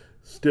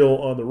still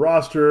on the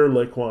roster.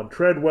 Laquan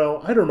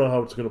Treadwell. I don't know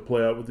how it's going to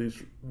play out with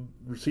these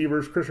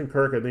receivers. Christian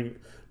Kirk, I think, a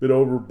bit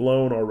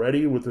overblown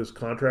already with this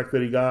contract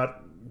that he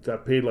got.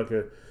 Got paid like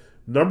a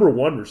number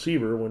 1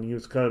 receiver when he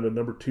was kind of a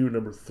number 2,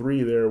 number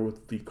 3 there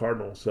with the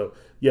Cardinals. So,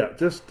 yeah,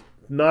 just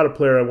not a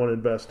player I want to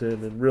invest in.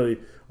 And really,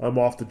 I'm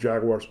off the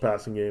Jaguars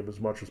passing game as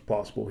much as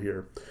possible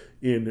here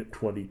in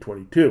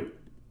 2022.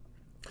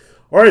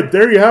 All right,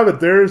 there you have it.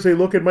 There's a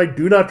look at my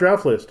Do Not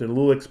Draft list and a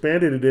little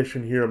expanded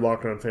edition here of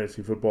Locked On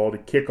Fantasy Football to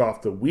kick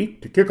off the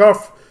week, to kick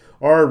off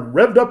our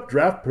revved up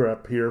draft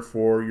prep here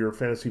for your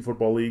fantasy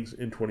football leagues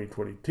in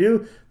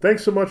 2022.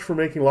 Thanks so much for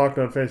making Locked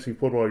On Fantasy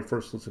Football your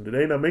first listen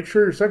today. Now make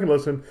sure your second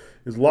listen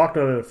is Locked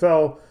On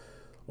NFL,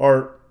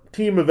 our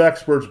team of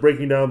experts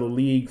breaking down the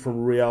league from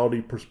a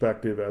reality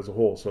perspective as a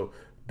whole. So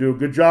do a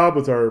good job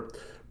with our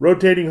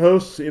rotating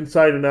hosts,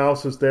 inside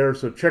analysis there.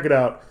 So check it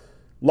out.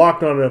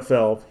 Locked On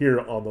NFL here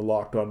on the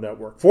Locked On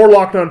Network. For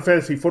Locked On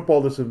Fantasy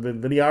Football, this has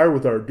been Vinny Iyer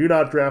with our Do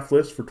Not Draft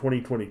list for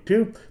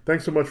 2022.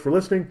 Thanks so much for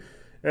listening,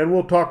 and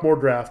we'll talk more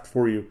draft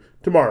for you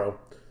tomorrow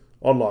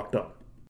on Locked On.